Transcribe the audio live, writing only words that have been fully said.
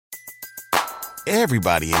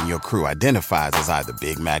Everybody in your crew identifies as either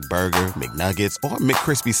Big Mac Burger, McNuggets, or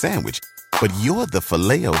McCrispy Sandwich. But you're the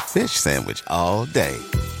Filet-O-Fish Sandwich all day.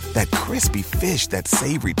 That crispy fish, that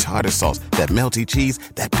savory tartar sauce, that melty cheese,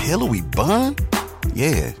 that pillowy bun.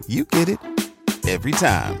 Yeah, you get it. Every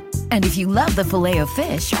time. And if you love the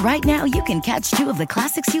Filet-O-Fish, right now you can catch two of the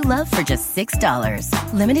classics you love for just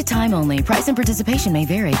 $6. Limited time only. Price and participation may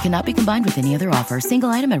vary. Cannot be combined with any other offer. Single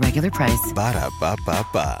item at regular price.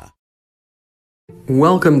 Ba-da-ba-ba-ba.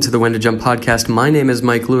 Welcome to the When to Jump podcast. My name is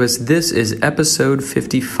Mike Lewis. This is episode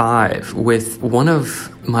 55 with one of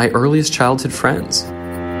my earliest childhood friends.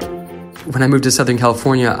 When I moved to Southern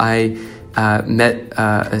California, I met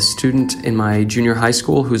a student in my junior high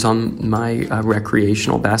school who's on my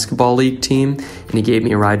recreational basketball league team, and he gave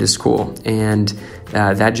me a ride to school. And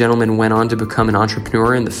that gentleman went on to become an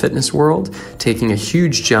entrepreneur in the fitness world, taking a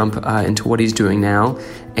huge jump into what he's doing now.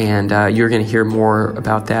 And you're going to hear more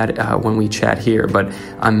about that when we chat here. But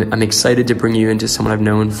I'm excited to bring you into someone I've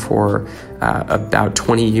known for about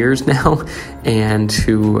 20 years now, and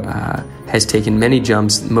who has taken many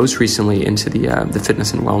jumps, most recently into the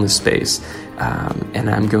fitness and wellness space. And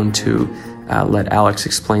I'm going to let Alex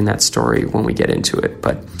explain that story when we get into it.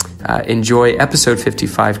 But enjoy episode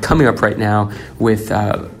 55 coming up right now with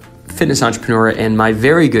fitness entrepreneur and my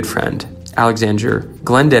very good friend, Alexander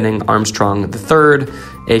Glendenning Armstrong III,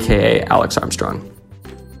 aka Alex Armstrong.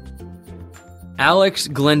 Alex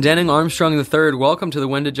Glendenning Armstrong III, welcome to the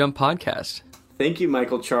When to Jump podcast. Thank you,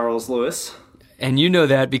 Michael Charles Lewis. And you know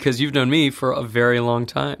that because you've known me for a very long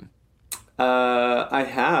time. I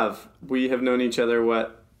have. We have known each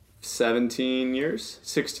other, 17 years?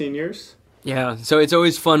 16 years? Yeah, so it's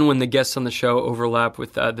always fun when the guests on the show overlap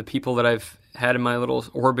with the people that I've had in my little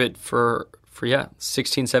orbit for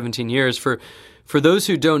 16, 17 years. For those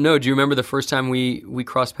who don't know, do you remember the first time we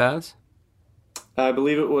crossed paths? I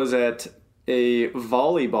believe it was at a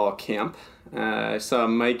volleyball camp. I saw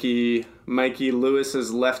Mikey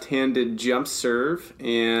Lewis's left-handed jump serve,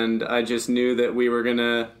 and I just knew that we were going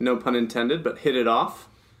to, no pun intended, but hit it off.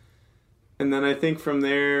 And then I think from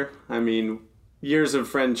there, years of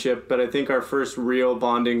friendship, but I think our first real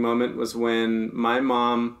bonding moment was when my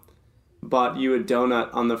mom bought you a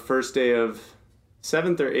donut on the first day of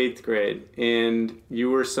 7th or 8th grade, and you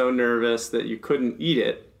were so nervous that you couldn't eat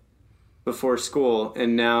it before school,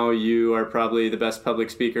 and now you are probably the best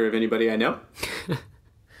public speaker of anybody I know.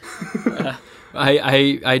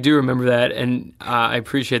 I do remember that, and I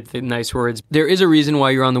appreciate the nice words. There is a reason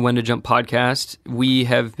why you're on the When to Jump podcast. We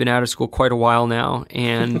have been out of school quite a while now,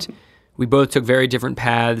 and we both took very different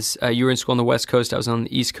paths. You were in school on the West Coast, I was on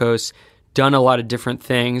the East Coast, done a lot of different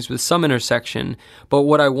things with some intersection. But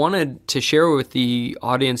what I wanted to share with the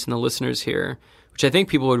audience and the listeners here, which I think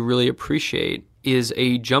people would really appreciate, is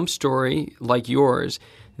a jump story like yours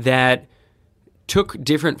that took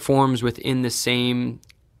different forms within the same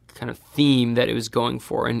kind of theme that it was going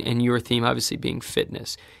for, and your theme obviously being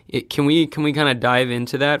fitness. Can we kind of dive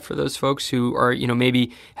into that for those folks who are,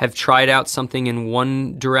 maybe have tried out something in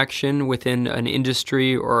one direction within an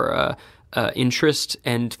industry or interest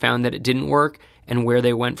and found that it didn't work, and where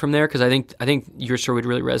they went from there? Because I think your story would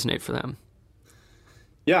really resonate for them.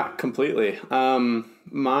 Yeah, completely.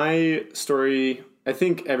 My story, I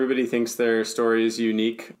think everybody thinks their story is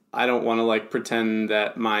unique. I don't want to pretend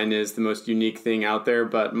that mine is the most unique thing out there,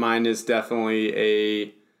 but mine is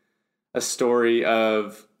definitely a story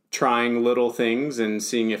of trying little things and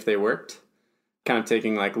seeing if they worked, kind of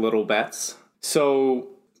taking little bets. So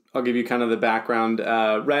I'll give you kind of the background.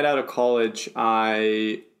 Right out of college,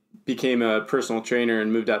 I became a personal trainer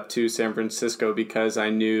and moved up to San Francisco because I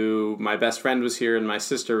knew my best friend was here and my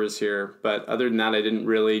sister was here. But other than that, I didn't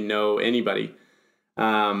really know anybody.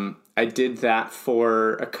 I did that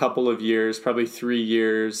for a couple of years, probably 3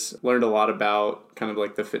 years, learned a lot about kind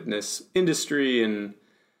of the fitness industry and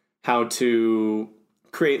how to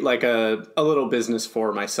create a little business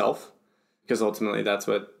for myself, because ultimately that's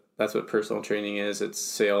what personal training is. It's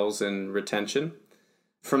sales and retention.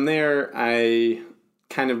 From there, I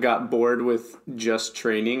kind of got bored with just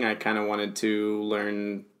training. I kind of wanted to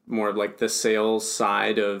learn more of the sales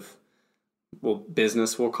side of,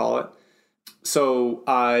 business, we'll call it. So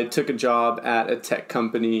I took a job at a tech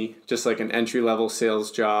company, just an entry-level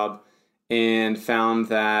sales job, and found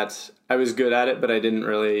that I was good at it, but I didn't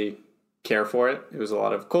really care for it. It was a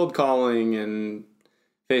lot of cold calling and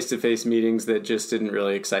face-to-face meetings that just didn't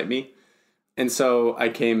really excite me. And so I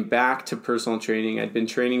came back to personal training. I'd been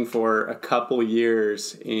training for a couple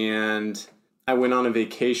years, and I went on a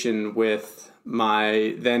vacation with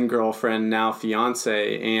my then girlfriend, now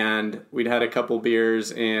fiance, and we'd had a couple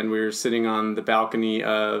beers, and we were sitting on the balcony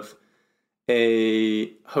of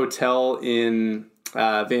a hotel in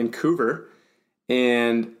Vancouver.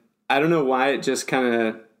 And I don't know why it just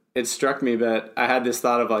it struck me, but I had this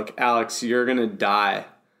thought of like, Alex, you're going to die.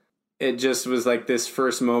 It just was like this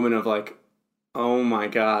first moment of like, oh my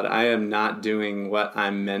God, I am not doing what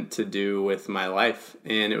I'm meant to do with my life.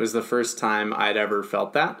 And it was the first time I'd ever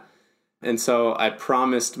felt that. And so I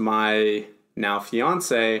promised my now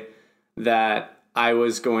fiance that I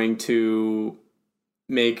was going to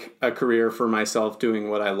make a career for myself doing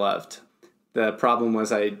what I loved. The problem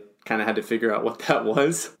was I kind of had to figure out what that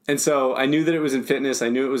was. And so I knew that it was in fitness. I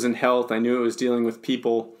knew it was in health. I knew it was dealing with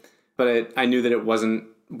people, but I knew that it wasn't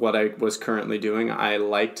what I was currently doing. I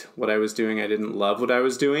liked what I was doing. I didn't love what I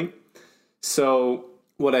was doing. So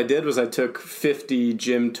what I did was I took 50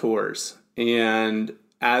 gym tours. And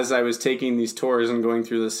as I was taking these tours and going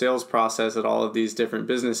through the sales process at all of these different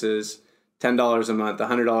businesses, $10 a month,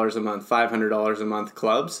 $100 a month, $500 a month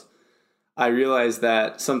clubs, I realized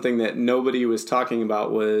that something that nobody was talking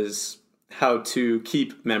about was how to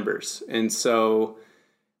keep members. And so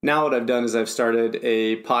now what I've done is I've started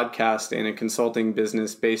a podcast and a consulting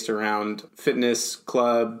business based around fitness,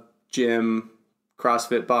 club, gym,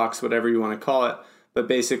 CrossFit box, whatever you want to call it, but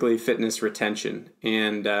basically fitness retention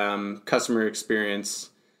and customer experience.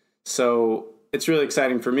 So it's really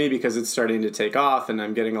exciting for me because it's starting to take off and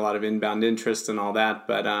I'm getting a lot of inbound interest and all that.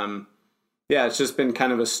 But yeah, it's just been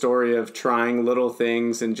kind of a story of trying little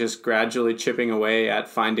things and just gradually chipping away at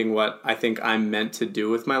finding what I think I'm meant to do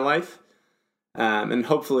with my life. And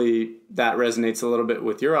hopefully that resonates a little bit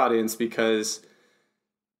with your audience, because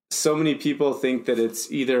so many people think that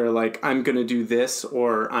it's either like, I'm going to do this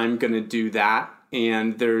or I'm going to do that.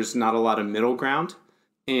 And there's not a lot of middle ground.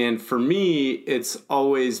 And for me, it's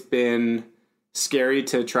always been scary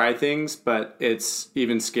to try things, but it's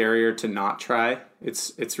even scarier to not try.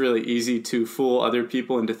 It's really easy to fool other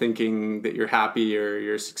people into thinking that you're happy or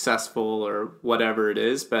you're successful or whatever it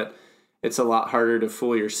is, but it's a lot harder to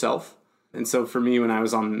fool yourself. And so for me, when I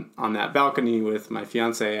was on that balcony with my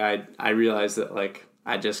fiance, I realized that like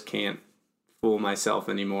I just can't fool myself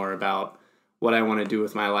anymore about what I want to do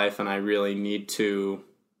with my life, and I really need to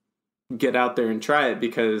get out there and try it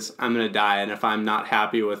because I'm going to die. And if I'm not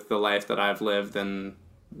happy with the life that I've lived, then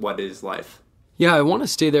what is life? Yeah, I want to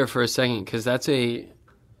stay there for a second because that's a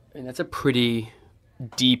pretty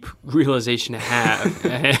deep realization to have,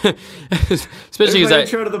 especially because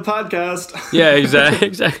intro to the podcast. Yeah,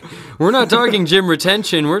 exactly. We're not talking gym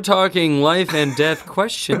retention. We're talking life and death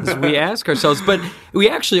questions we ask ourselves, but we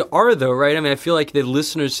actually are, though, right? I mean, I feel like the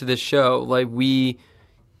listeners to this show, like we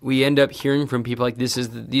end up hearing from people like these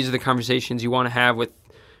are the conversations you want to have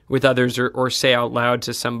with others or say out loud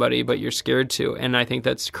to somebody, but you're scared to. And I think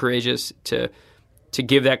that's courageous to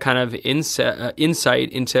give that kind of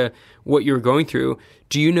insight into what you were going through.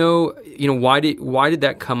 Do you know why did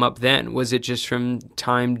that come up then? Was it just from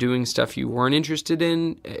time doing stuff you weren't interested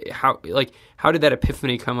in? How did that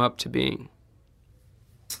epiphany come up to being?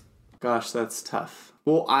 Gosh, that's tough.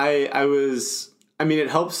 Well, it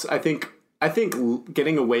helps. I think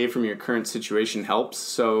getting away from your current situation helps.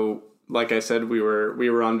 So, like I said, we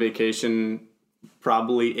were on vacation,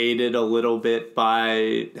 probably aided a little bit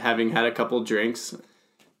by having had a couple drinks.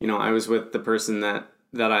 I was with the person that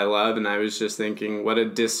I love, and I was just thinking what a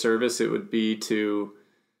disservice it would be to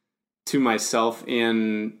myself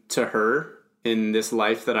and to her in this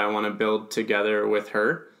life that I want to build together with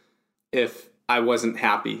her if I wasn't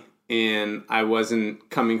happy and I wasn't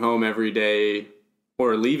coming home every day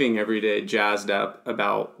or leaving every day jazzed up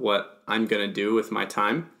about what I'm going to do with my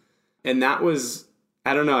time. And that was,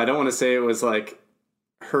 I don't know, I don't want to say it was like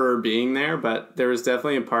her being there, but there was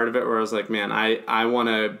definitely a part of it where I was like, man, I want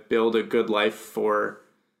to build a good life for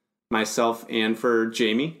myself and for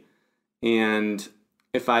Jamie. And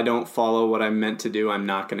if I don't follow what I'm meant to do, I'm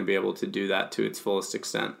not going to be able to do that to its fullest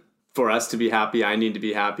extent. For us to be happy, I need to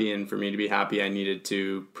be happy. And for me to be happy, I needed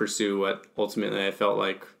to pursue what ultimately I felt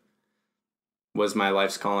like was my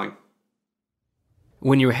life's calling.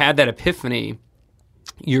 When you had that epiphany,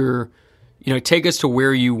 take us to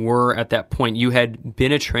where you were at that point. You had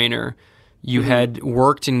been a trainer. You had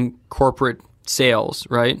worked in corporate sales,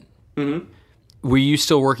 right? Mm-hmm. Were you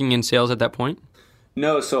still working in sales at that point?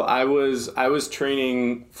 No, so I was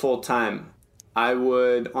training full time. I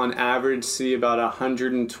would, on average, see about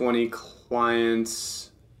 120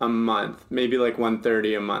 clients a month, maybe like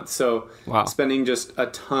 130 a month. So Spending just a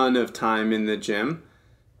ton of time in the gym.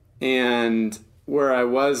 And where I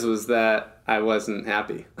was that I wasn't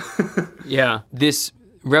happy. Yeah. This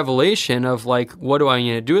revelation of like, what do I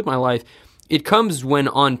need to do with my life? It comes when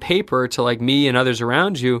on paper to like me and others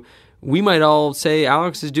around you, we might all say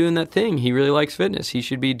Alex is doing that thing. He really likes fitness. He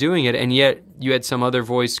should be doing it. And yet you had some other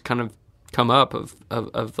voice kind of come up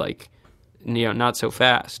of like, not so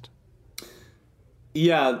fast.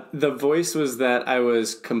 Yeah, the voice was that I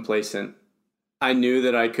was complacent. I knew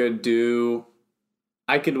that I could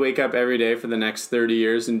wake up every day for the next 30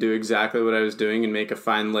 years and do exactly what I was doing and make a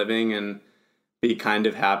fine living and be kind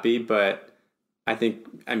of happy. But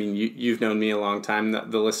you've known me a long time.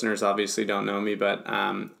 The listeners obviously don't know me, but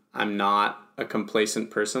I'm not a complacent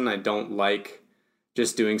person. I don't like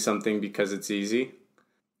just doing something because it's easy.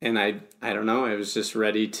 And I don't know, I was just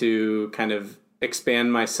ready to kind of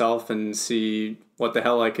expand myself and see what the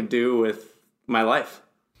hell I could do with my life.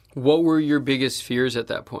 What were your biggest fears at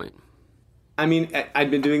that point? I mean, I'd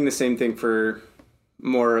been doing the same thing for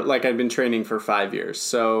I'd been training for 5 years.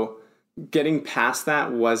 So getting past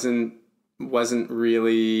that wasn't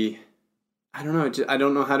really, I don't know. I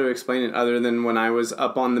don't know how to explain it other than when I was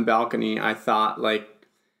up on the balcony, I thought like,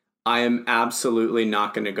 I am absolutely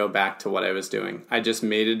not going to go back to what I was doing. I just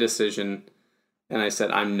made a decision and I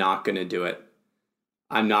said, I'm not going to do it.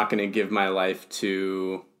 I'm not going to give my life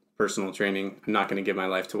to personal training. I'm not going to give my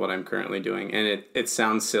life to what I'm currently doing. And it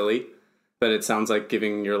sounds silly, but it sounds like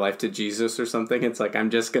giving your life to Jesus or something. It's like,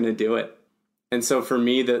 I'm just going to do it. And so for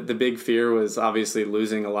me, the big fear was obviously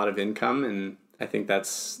losing a lot of income. And I think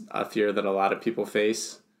that's a fear that a lot of people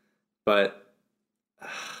face. But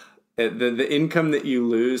the income that you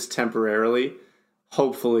lose temporarily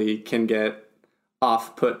hopefully can get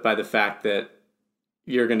off-put by the fact that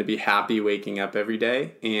you're going to be happy waking up every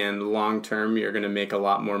day, and long-term you're going to make a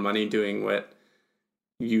lot more money doing what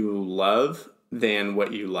you love than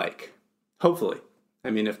what you like. Hopefully. I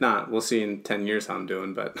mean, if not, we'll see in 10 years how I'm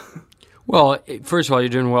doing, but... Well, first of all, you're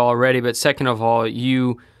doing well already, but second of all,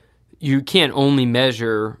 you can't only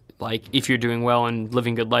measure like if you're doing well and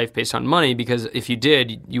living a good life based on money, because if you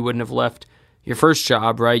did, you wouldn't have left your first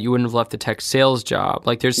job, right? You wouldn't have left the tech sales job.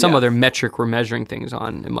 Like there's some other metric we're measuring things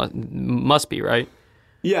on. It must be, right?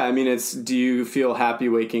 Yeah, I mean, it's, do you feel happy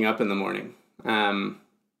waking up in the morning?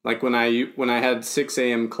 Like when I had 6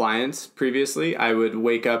 a.m. clients previously, I would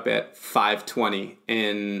wake up at 5:20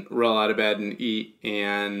 and roll out of bed and eat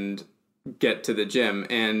and get to the gym.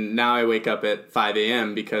 And now I wake up at 5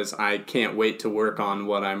 a.m. because I can't wait to work on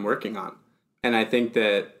what I'm working on. And I think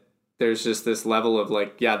that there's just this level of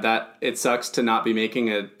like, yeah, that it sucks to not be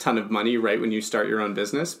making a ton of money right when you start your own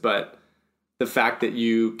business. But the fact that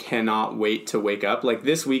you cannot wait to wake up, like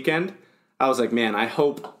this weekend, I was like, man, I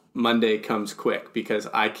hope Monday comes quick because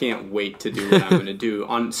I can't wait to do what I'm going to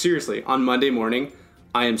do. Seriously, on Monday morning,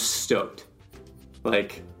 I am stoked.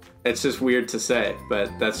 Like, it's just weird to say,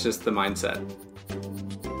 but that's just the mindset.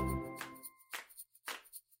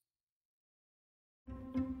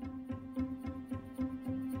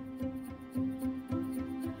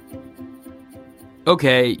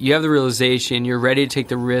 Okay, you have the realization, you're ready to take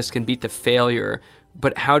the risk and beat the failure,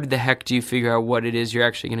 but how the heck do you figure out what it is you're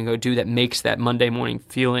actually going to go do that makes that Monday morning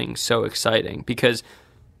feeling so exciting? Because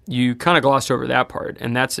you kind of glossed over that part,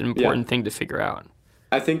 and that's an important thing to figure out.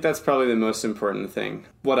 I think that's probably the most important thing.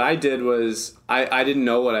 What I did was I didn't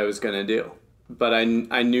know what I was going to do, but I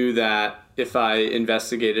knew that if I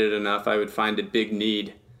investigated enough, I would find a big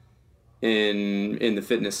need in the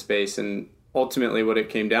fitness space. And ultimately what it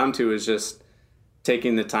came down to is just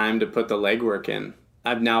taking the time to put the legwork in.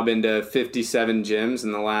 I've now been to 57 gyms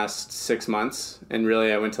in the last 6 months, and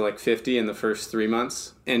really I went to like 50 in the first 3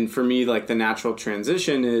 months. And for me, like the natural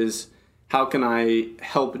transition is, how can I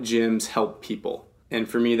help gyms help people? And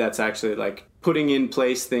for me, that's actually like putting in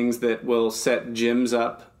place things that will set gyms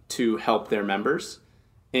up to help their members.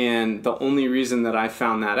 And the only reason that I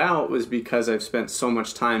found that out was because I've spent so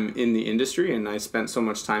much time in the industry and I spent so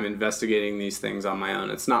much time investigating these things on my own.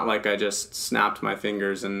 It's not like I just snapped my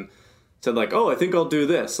fingers and said like, oh, I think I'll do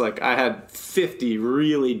this. Like I had 50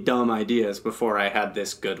 really dumb ideas before I had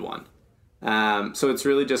this good one. So it's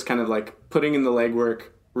really just kind of like putting in the legwork,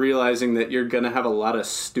 realizing that you're going to have a lot of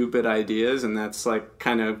stupid ideas, and that's like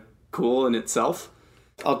kind of cool in itself.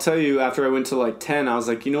 I'll tell you, after I went to like 10, I was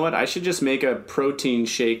like, you know what? I should just make a protein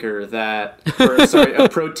shaker a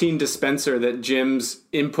protein dispenser that gyms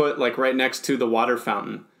input like right next to the water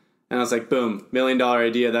fountain. And I was like, boom, $1 million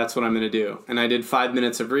idea. That's what I'm going to do. And I did 5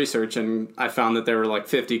 minutes of research and I found that there were like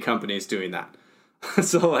 50 companies doing that.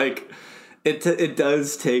 So like it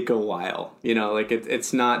does take a while, you know, like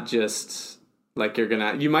it's not just like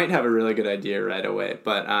you might have a really good idea right away,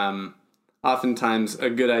 but oftentimes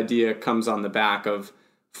a good idea comes on the back of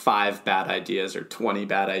 5 bad ideas or 20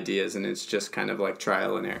 bad ideas, and it's just kind of like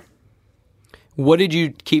trial and error. What did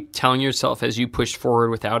you keep telling yourself as you pushed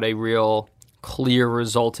forward without a real clear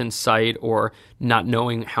result in sight, or not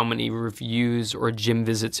knowing how many reviews or gym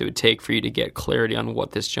visits it would take for you to get clarity on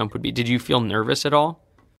what this jump would be. Did you feel nervous at all?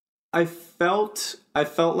 I felt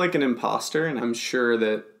like an imposter, and I'm sure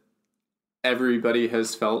that everybody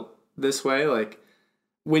has felt this way. Like,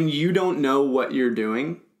 when you don't know what you're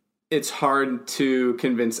doing, it's hard to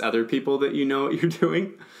convince other people that you know what you're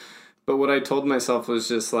doing. But what I told myself was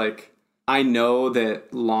just like, I know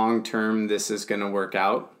that long term this is going to work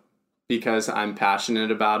out because I'm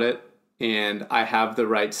passionate about it and I have the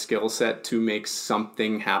right skill set to make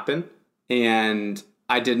something happen. And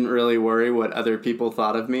I didn't really worry what other people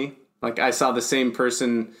thought of me. Like, I saw the same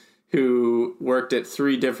person who worked at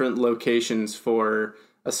 3 different locations for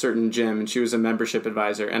a certain gym, and she was a membership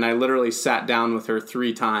advisor. And I literally sat down with her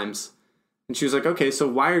 3 times. And she was like, okay, so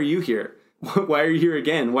why are you here? Why are you here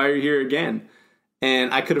again? Why are you here again?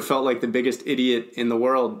 And I could have felt like the biggest idiot in the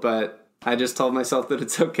world, but I just told myself that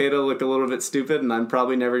it's okay to look a little bit stupid, and I'm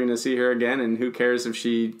probably never going to see her again. And who cares if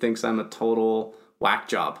she thinks I'm a total whack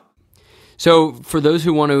job? So for those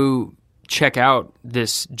who want to check out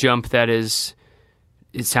this jump that is,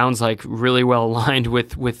 it sounds like really well aligned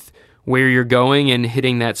with where you're going and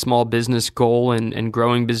hitting that small business goal and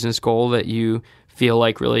growing business goal that you feel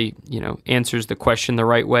like really, answers the question the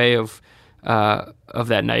right way of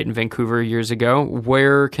that night in Vancouver years ago,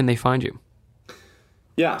 where can they find you?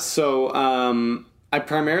 Yeah, so I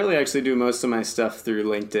primarily actually do most of my stuff through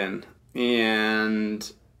LinkedIn.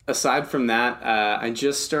 And aside from that, I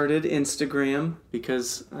just started Instagram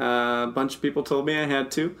because a bunch of people told me I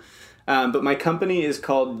had to. But my company is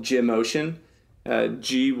called Gymotion,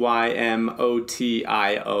 Gymotion.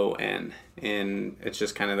 And it's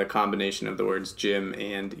just kind of the combination of the words gym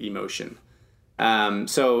and emotion.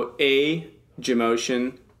 So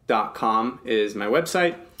Gymotion.com is my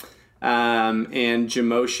website. And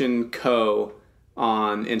Gymotion Co.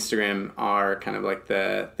 on Instagram are kind of like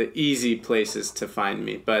the easy places to find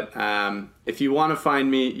me. But if you want to find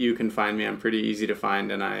me, you can find me. I'm pretty easy to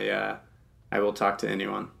find, and I will talk to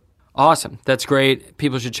anyone. Awesome. That's great.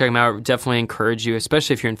 People should check them out. Definitely encourage you,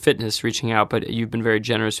 especially if you're in fitness, reaching out. But you've been very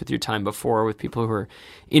generous with your time before with people who are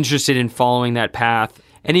interested in following that path.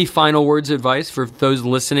 Any final words of advice for those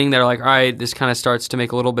listening that are like, all right, this kind of starts to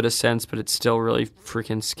make a little bit of sense, but it's still really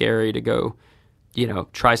freaking scary to go,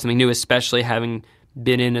 try something new, especially having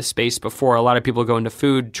been in a space before. A lot of people go into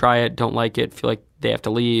food, try it, don't like it, feel like they have to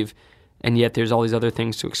leave, and yet there's all these other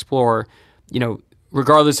things to explore.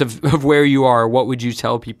 Regardless of where you are, what would you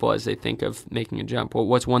tell people as they think of making a jump?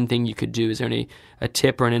 What's one thing you could do? Is there a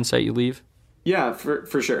tip or an insight you leave? Yeah,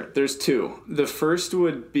 for sure. There's 2. The first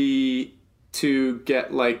would be to get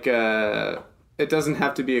it doesn't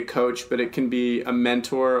have to be a coach, but it can be a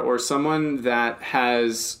mentor or someone that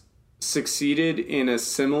has succeeded in a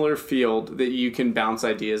similar field that you can bounce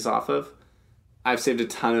ideas off of. I've saved a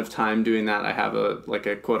ton of time doing that. I have a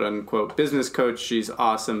quote unquote business coach. She's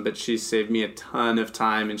awesome, but she's saved me a ton of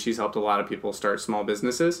time and she's helped a lot of people start small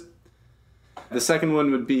businesses. The second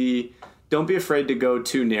one would be, don't be afraid to go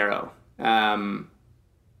too narrow.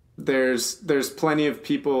 There's plenty of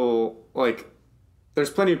people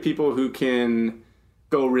who can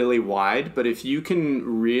go really wide, but if you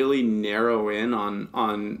can really narrow in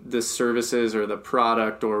on the services or the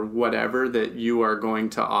product or whatever that you are going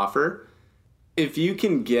to offer, if you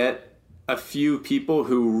can get a few people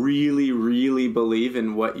who really, really believe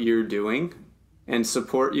in what you're doing and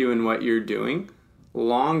support you in what you're doing,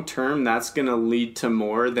 long term, that's going to lead to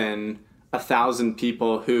more than 1,000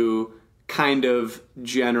 people who kind of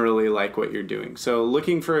generally like what you're doing. So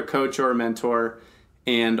looking for a coach or a mentor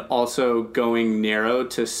and also going narrow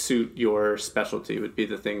to suit your specialty would be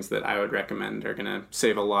the things that I would recommend are going to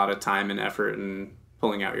save a lot of time and effort in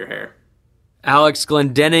pulling out your hair. Alex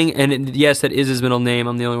Glendenning, and yes, that is his middle name.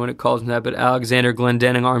 I'm the only one who calls him that, but Alexander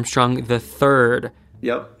Glendenning Armstrong III.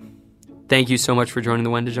 Yep. Thank you so much for joining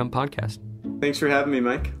the When to Jump podcast. Thanks for having me,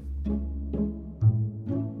 Mike.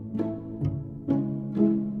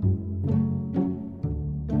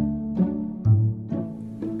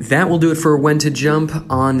 That will do it for When to Jump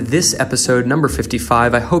on this episode, number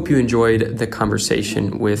 55. I hope you enjoyed the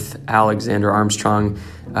conversation with Alexander Armstrong.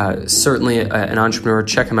 Certainly an entrepreneur.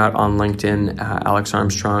 Check him out on LinkedIn, Alex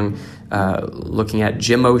Armstrong, looking at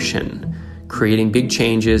Gymotion, creating big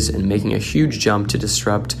changes and making a huge jump to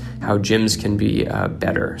disrupt how gyms can be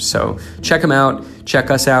better. So check him out.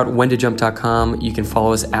 Check us out, whentojump.com. You can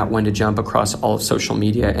follow us at When to Jump across all of social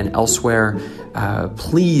media and elsewhere.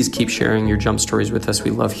 Please keep sharing your jump stories with us.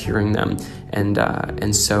 We love hearing them.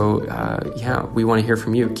 And so we want to hear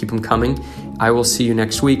from you. Keep them coming. I will see you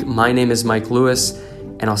next week. My name is Mike Lewis,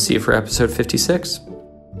 and I'll see you for episode 56.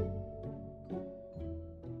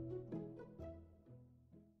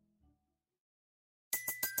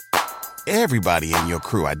 Everybody in your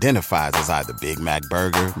crew identifies as either Big Mac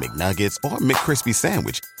Burger, McNuggets, or McCrispy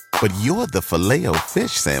Sandwich. But you're the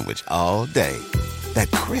Filet-O-Fish Sandwich all day. That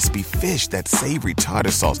crispy fish, that savory tartar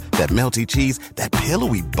sauce, that melty cheese, that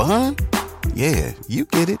pillowy bun. Yeah, you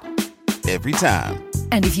get it. Every time.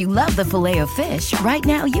 And if you love the Filet-O-Fish, right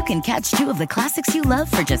now you can catch two of the classics you love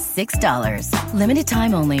for just $6. Limited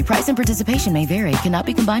time only. Price and participation may vary. Cannot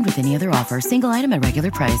be combined with any other offer. Single item at regular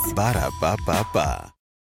price. Ba-da-ba-ba-ba.